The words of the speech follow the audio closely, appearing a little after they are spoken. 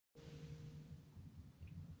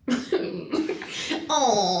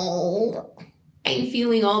Oh, I'm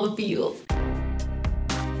feeling all the feels.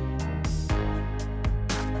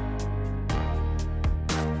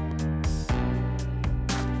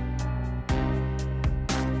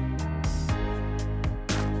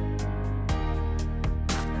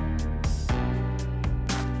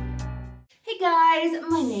 Hey guys,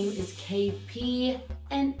 my name is KP,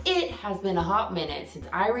 and it has been a hot minute since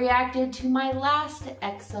I reacted to my last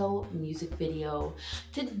EXO music video.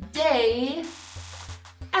 Today,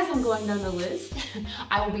 as I'm going down the list,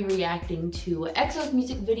 I will be reacting to EXO's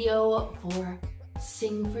music video for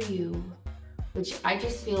Sing For You, which I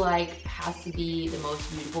just feel like has to be the most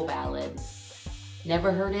beautiful ballad.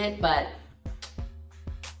 Never heard it, but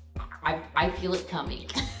I feel it coming.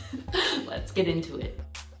 Let's get into it.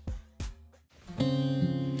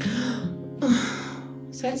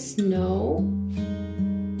 Is that snow?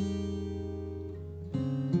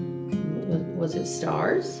 Was it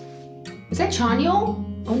stars? Is that Chanyeol?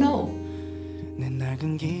 Oh no.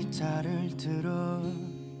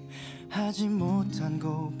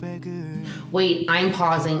 Wait, I'm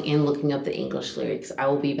pausing and looking up the English lyrics. I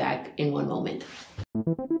will be back in one moment.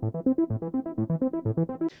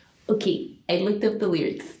 Okay, I looked up the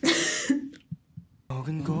lyrics.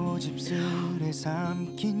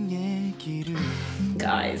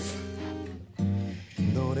 Guys,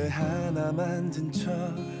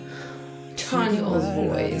 Chanyeol's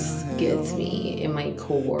voice gets me in my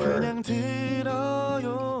core.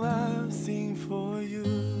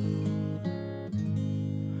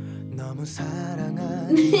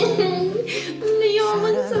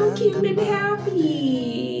 Leon, so cute and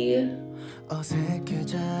happy. I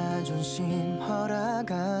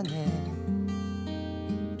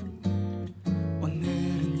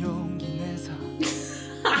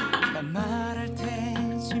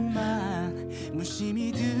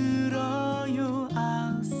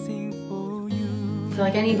feel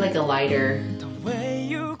like I need like a lighter. The way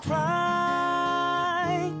you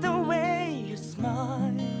cry, the way you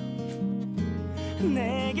smile.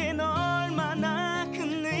 내겐 얼마나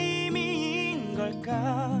큰 의미인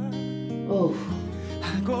걸까? Oh.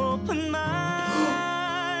 하고픈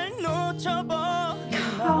말 놓쳐버린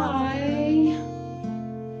말.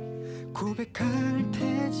 고백할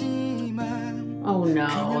테지만. Oh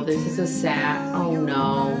no, this is a sad. Oh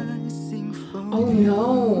no. Oh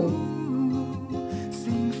no.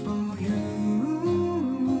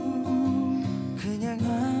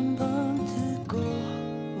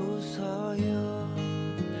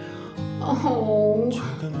 Oh.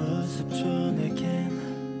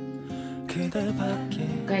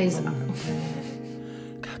 Guys, I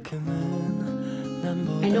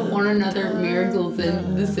don't want another Miracles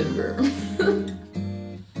in December.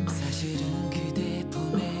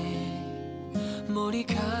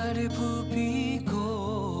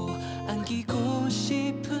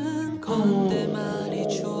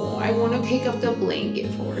 Oh, I want to pick up the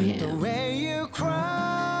blanket for him.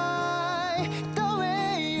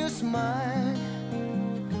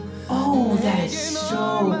 Oh, that is so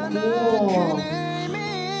cool.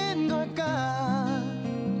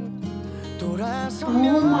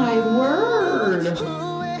 Oh my word.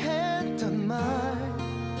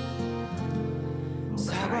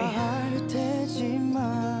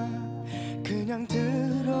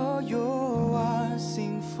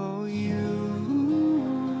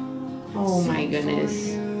 Oh my goodness.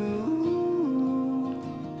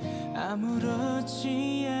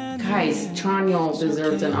 Guys, Chanyeol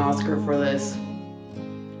deserves an Oscar for this.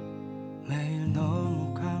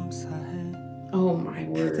 Oh my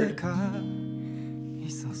word.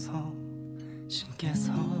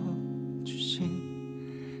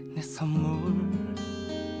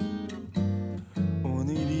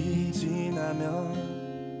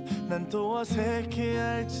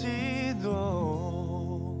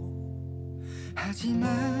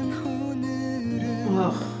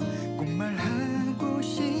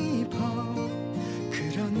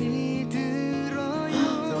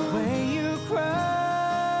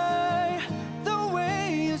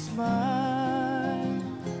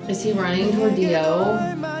 Is he running toward Dio?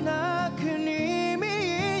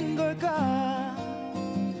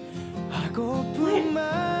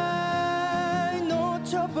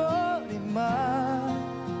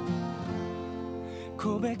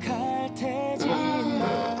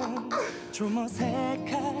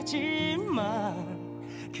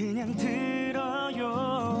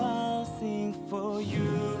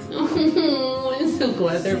 I'm so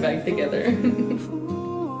glad they're back together.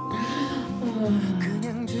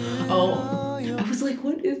 Oh, I was like,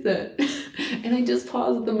 what is that? And I just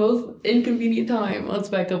paused at the most inconvenient time. Let's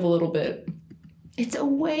back up a little bit. It's a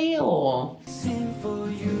whale.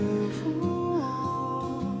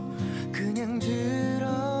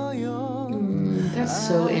 That's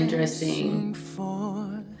so interesting.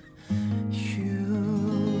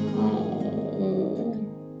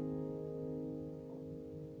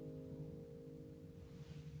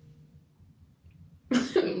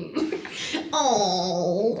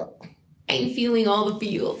 Oh, I'm feeling all the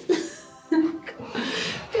feels. Guys,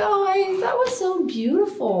 that was so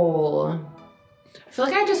beautiful. I feel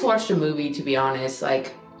like I just watched a movie, to be honest.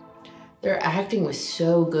 Like, their acting was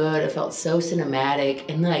so good. It felt so cinematic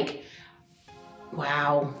and like,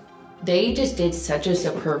 wow. They just did such a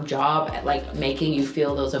superb job at like making you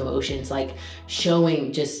feel those emotions, like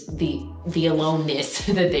showing just the aloneness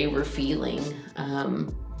that they were feeling.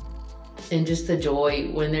 And just the joy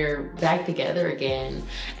when they're back together again.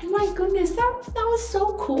 And my goodness, that was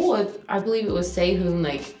so cool. I believe it was Sehun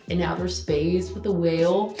like in outer space with the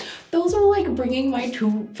whale. Those are like bringing my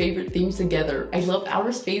two favorite themes together. I love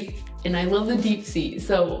outer space and I love the deep sea.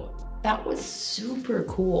 So that was super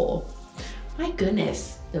cool. My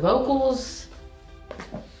goodness, the vocals.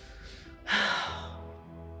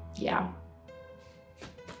 Yeah,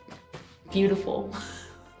 beautiful.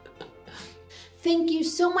 Thank you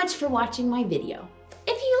so much for watching my video.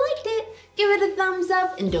 If you liked it, give it a thumbs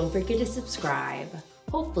up and don't forget to subscribe.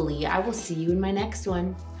 Hopefully, I will see you in my next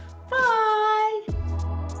one.